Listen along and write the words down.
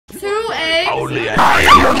Only I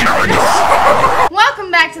am your character.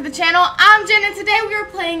 Welcome back to the channel. I'm Jen, and today we are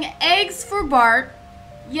playing Eggs for Bart.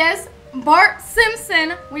 Yes, Bart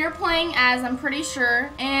Simpson we are playing as, I'm pretty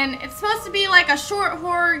sure. And it's supposed to be like a short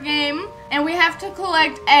horror game, and we have to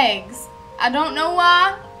collect eggs. I don't know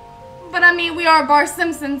why, but I mean, we are Bart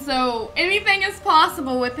Simpson, so anything is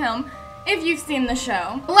possible with him if you've seen the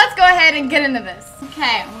show. But let's go ahead and get into this.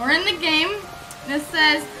 Okay, we're in the game. This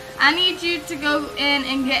says, I need you to go in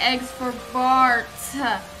and get eggs for Bart.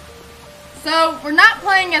 So, we're not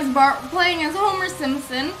playing as Bart, we're playing as Homer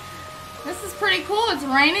Simpson. This is pretty cool. It's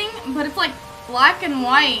raining, but it's like black and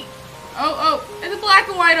white. Oh, it's black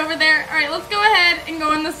and white over there. Alright, let's go ahead and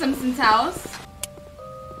go in the Simpsons house.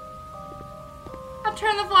 I'll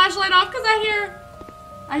turn the flashlight off because I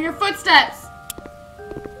hear footsteps.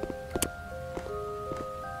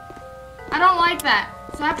 I don't like that.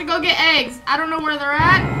 So I have to go get eggs. I don't know where they're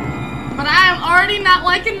at, but I am already not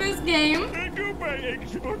liking this game.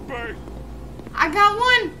 I got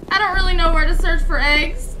one. I don't really know where to search for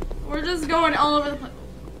eggs. We're just going all over the place.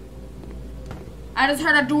 I just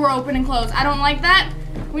heard a door open and close. I don't like that.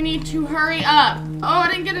 We need to hurry up. Oh,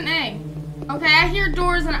 I didn't get an egg. Okay, I hear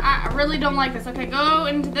doors and I really don't like this. Okay, go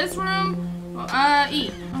into this room.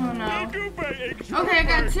 Eat. Oh no. Okay, I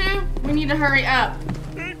got two. We need to hurry up.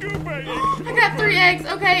 I got 3 eggs.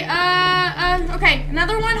 Okay, okay,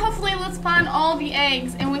 another one. Hopefully, let's find all the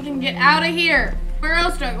eggs and we can get out of here. Where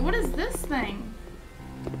else do I go? What is this thing?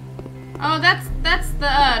 Oh, that's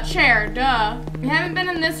the chair. Duh. We haven't been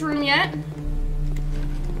in this room yet.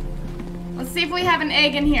 Let's see if we have an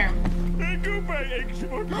egg in here.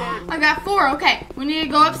 I got 4. Okay, we need to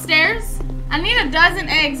go upstairs. I need a dozen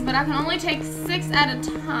eggs, but I can only take 6 at a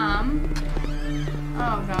time.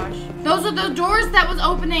 Oh gosh. Those are the doors that was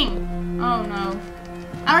opening. Oh no.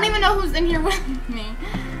 I don't even know who's in here with me.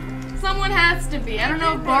 Someone has to be. I don't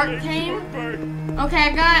know if Bart came. Okay,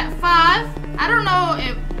 I got 5. I don't know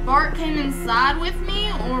if Bart came inside with me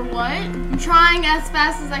or what. I'm trying as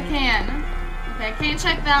fast as I can. Okay, I can't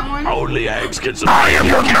check that one. Only eggs can I am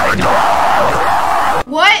your character.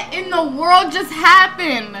 What in the world just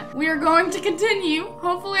happened? We are going to continue.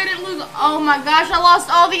 Hopefully I didn't lose. Oh my gosh, I lost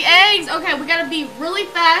all the eggs. Okay, we gotta be really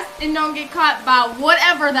fast and don't get caught by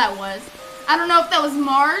whatever that was. I don't know if that was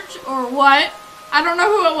Marge or what. I don't know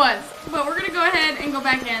who it was. But we're gonna go ahead and go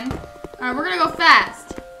back in. Alright, we're gonna go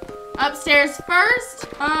fast. Upstairs first.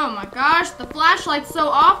 Oh my gosh, the flashlight's so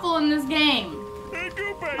awful in this game.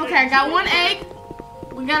 Okay, I got 1 egg.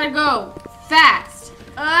 We gotta go fast.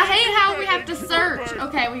 I hate how we have to search.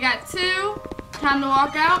 Okay, we got 2. Time to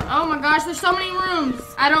walk out. Oh my gosh, there's so many rooms.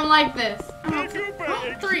 I don't like this. Oh,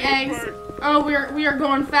 3 eggs. Oh, we are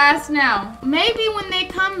going fast now. Maybe when they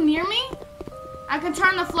come near me, I can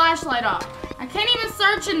turn the flashlight off. I can't even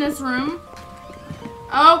search in this room.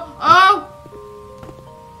 Oh.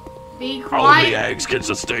 Be quiet. Only eggs can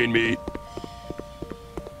sustain me.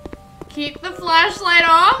 Keep the flashlight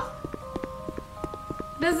off.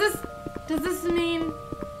 Does this mean,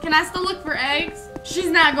 can I still look for eggs? She's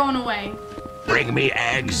not going away. Bring me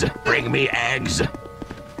eggs. Bring me eggs.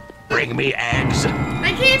 Bring me eggs.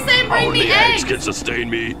 They keep saying bring me eggs. Only eggs can sustain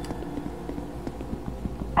me.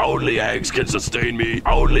 Only eggs can sustain me.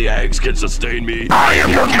 Only eggs can sustain me. I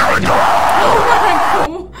am your character.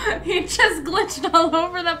 Oh, he just glitched all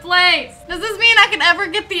over the place. Does this mean I can ever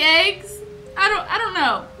get the eggs? I don't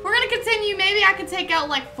know. We're gonna continue. Maybe I could take out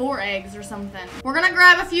like 4 eggs or something. We're gonna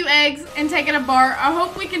grab a few eggs and take it to Bart. I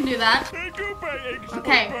hope we can do that.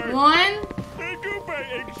 Okay, 1,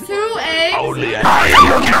 2 eggs. Only I am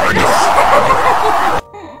your character.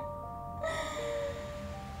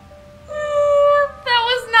 That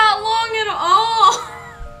was not long at all.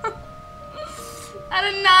 I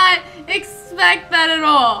did not expect that at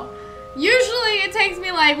all. Usually it takes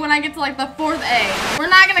me like when I get to like the 4th egg. We're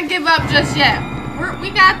not gonna give up just yet.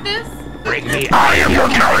 We got this. Bring me I am your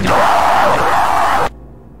character.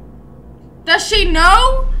 Does she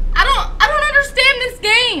know? I don't understand this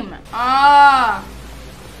game.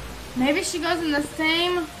 Maybe she goes in the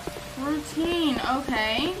same routine.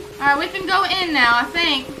 Okay. Alright, we can go in now, I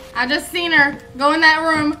think. I just seen her go in that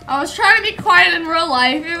room. I was trying to be quiet in real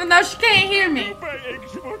life, even though she can't hear me.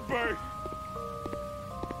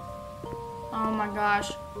 Oh my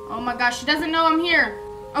gosh. Oh my gosh, she doesn't know I'm here.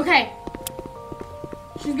 Okay.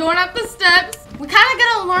 She's going up the steps. We kind of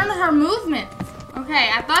gotta learn her movements.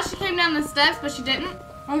 Okay, I thought she came down the steps, but she didn't.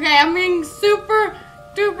 Okay, I'm being super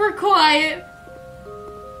duper quiet.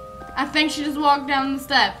 I think she just walked down the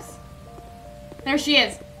steps. There she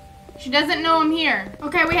is. She doesn't know I'm here.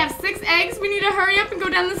 Okay, we have 6 eggs. We need to hurry up and go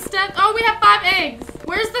down the steps. Oh, we have 5 eggs.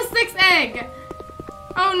 Where's the 6th egg?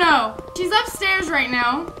 Oh no. She's upstairs right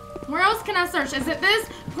now. Where else can I search? Is it this?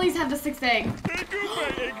 Please have the 6th egg.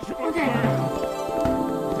 Okay.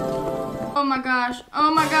 Oh my gosh. Oh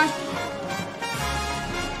my gosh.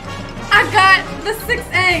 I got the 6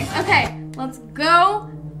 eggs. Okay, let's go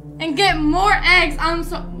and get more eggs.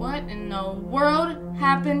 What in the world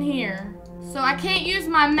happened here? So I can't use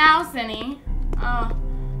my mouse any.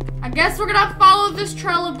 I guess we're gonna follow this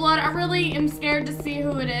trail of blood. I really am scared to see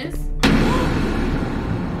who it is.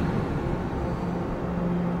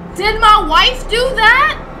 Did my wife do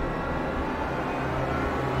that?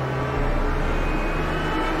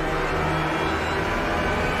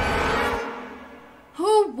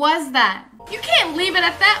 Who was that? You can't leave it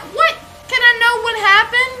at that. What? Can I know what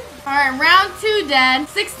happened? Alright, round 2, Dad.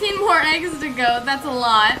 16 more eggs to go. That's a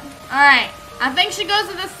lot. Alright. I think she goes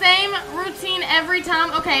with the same routine every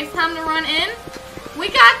time. Okay, it's time to run in. We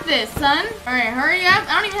got this, son. Alright, hurry up.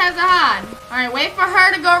 I don't even have to hide. Alright, wait for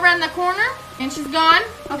her to go around the corner. And she's gone.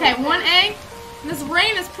 Okay, 1 egg. This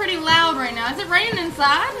rain is pretty loud right now. Is it raining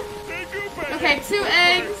inside? Okay, 2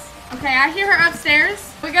 eggs. Okay, I hear her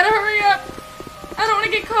upstairs. We gotta hurry up. I don't want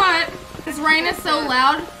to get caught. This rain is so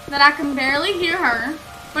loud that I can barely hear her.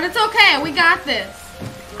 But it's okay. We got this.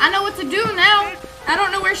 I know what to do now. I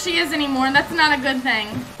don't know where she is anymore. That's not a good thing.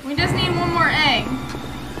 We just need 1 more egg.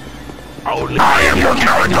 Only I am your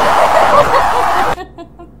character.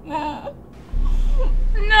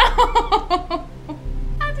 No.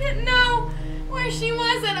 I didn't know where she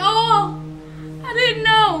was at all. I didn't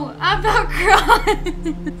know. I about cried.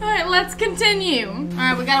 Alright, let's continue.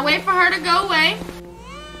 Alright, we gotta wait for her to go away.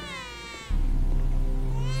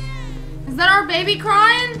 Is that our baby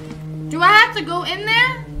crying? Do I have to go in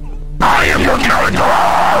there? I am your character.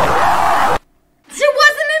 She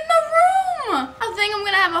wasn't in the room. I think I'm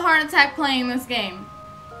gonna have a heart attack playing this game.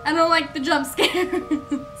 I don't like the jump scares.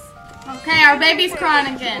 Okay, our baby's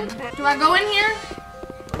crying again. Do I go in here?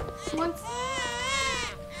 What's...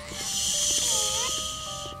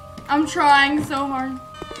 Shh. I'm trying so hard.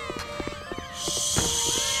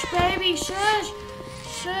 Shh, baby, shush.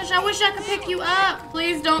 Shush, I wish I could pick you up.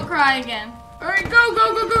 Please don't cry again. All right, go,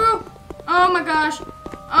 go, go, go, go. Oh my gosh.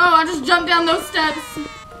 Oh, I just jumped down those steps.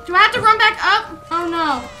 Do I have to run back up? Oh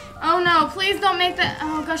no. Oh no, please don't make that.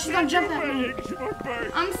 Oh gosh, she's gonna jump at me.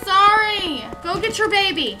 I'm sorry. Go get your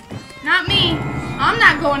baby. Not me. I'm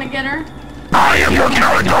not going to get her. I am your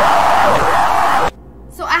character.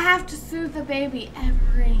 So I have to soothe the baby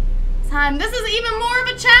every time. This is even more of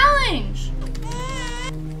a challenge.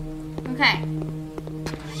 Okay.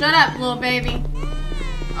 Shut up, little baby.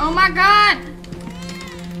 Oh my god.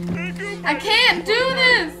 I can't do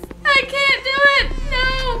this. I can't do it.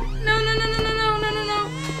 No. No, no, no, no, no, no, no, no, no.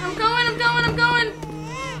 I'm going, I'm going, I'm going.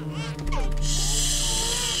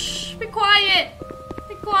 Shh. Be quiet.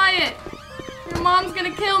 Be quiet. Your mom's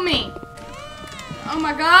gonna kill me. Oh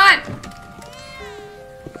my god.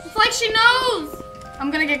 It's like she knows.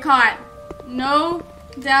 I'm gonna get caught. No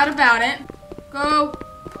doubt about it. Go.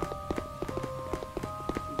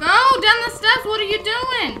 Go down the steps. What are you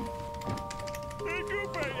doing?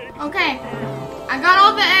 Okay. I got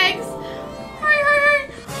all the eggs. Hurry, hurry, hurry.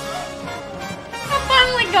 I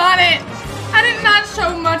finally got it. I did not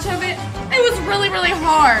show much of it. It was really, really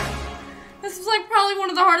hard. This was like probably one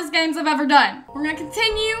of the hardest games I've ever done. We're gonna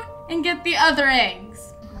continue and get the other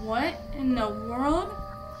eggs. What in the world?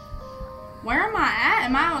 Where am I at?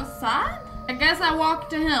 Am I outside? I guess I walked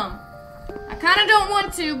to him. I kind of don't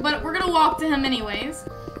want to, but we're gonna walk to him anyways.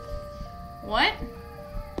 What?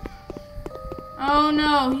 Oh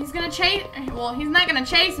no, he's gonna chase, well, he's not gonna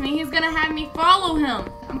chase me, he's gonna have me follow him.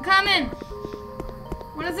 I'm coming.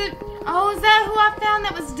 What is it? Oh, is that who I found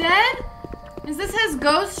that was dead? Is this his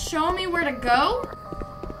ghost showing me where to go?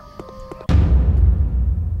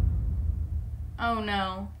 Oh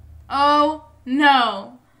no. Oh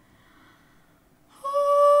no.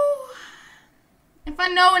 Ooh. If I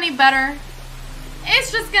know any better,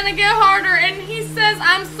 it's just gonna get harder, and he says,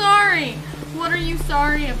 I'm sorry. What are you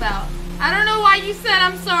sorry about? I don't know why you said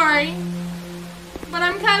I'm sorry, but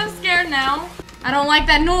I'm kind of scared now. I don't like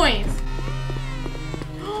that noise.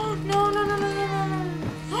 Oh, no, no, no, no, no, no,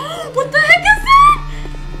 no. What the heck is that?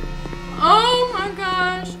 Oh my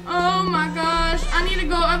gosh. Oh my gosh. I need to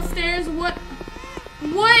go upstairs. What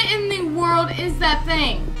in the world is that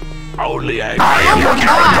thing? Only I am your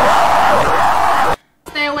character.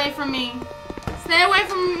 Stay away from me. Stay away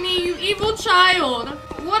from me, you evil child.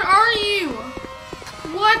 What are you?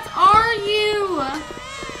 What are you?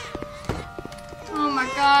 Oh my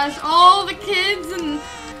gosh, all the kids and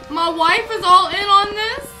my wife is all in on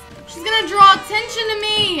this. She's gonna draw attention to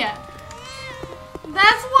me.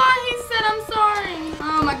 That's why he said I'm sorry.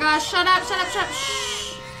 Oh my gosh, shut up, shut up, shut up.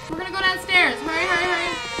 Shh. We're gonna go downstairs. Hurry, hurry,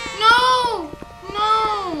 hurry. No,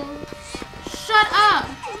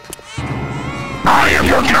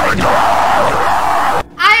 your character.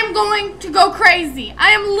 I am going to go crazy. I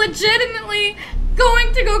am legitimately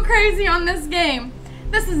going to go crazy on this game.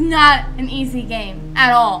 This is not an easy game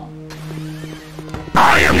at all.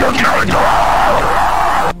 I am your character.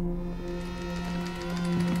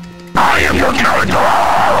 I am your character.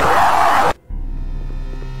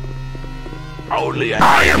 Only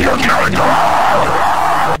I am your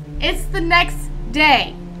character. It's the next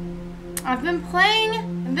day. I've been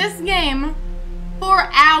playing this game for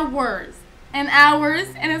hours and hours,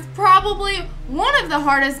 and it's probably one of the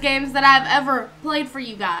hardest games that I've ever played for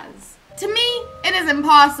you guys. To me, it is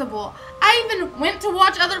impossible. I even went to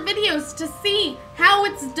watch other videos to see how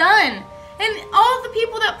it's done, and all the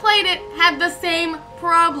people that played it had the same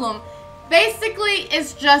problem. Basically,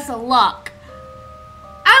 it's just luck.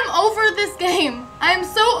 I'm over this game. I am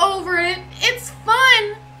so over it. It's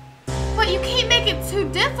fun, but you can't make it too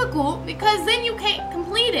difficult because then you can't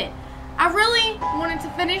complete it. I really wanted to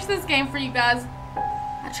finish this game for you guys.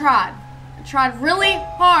 I tried really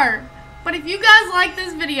hard. But if you guys like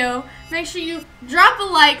this video, make sure you drop a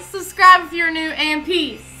like, subscribe if you're new, and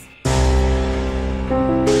peace.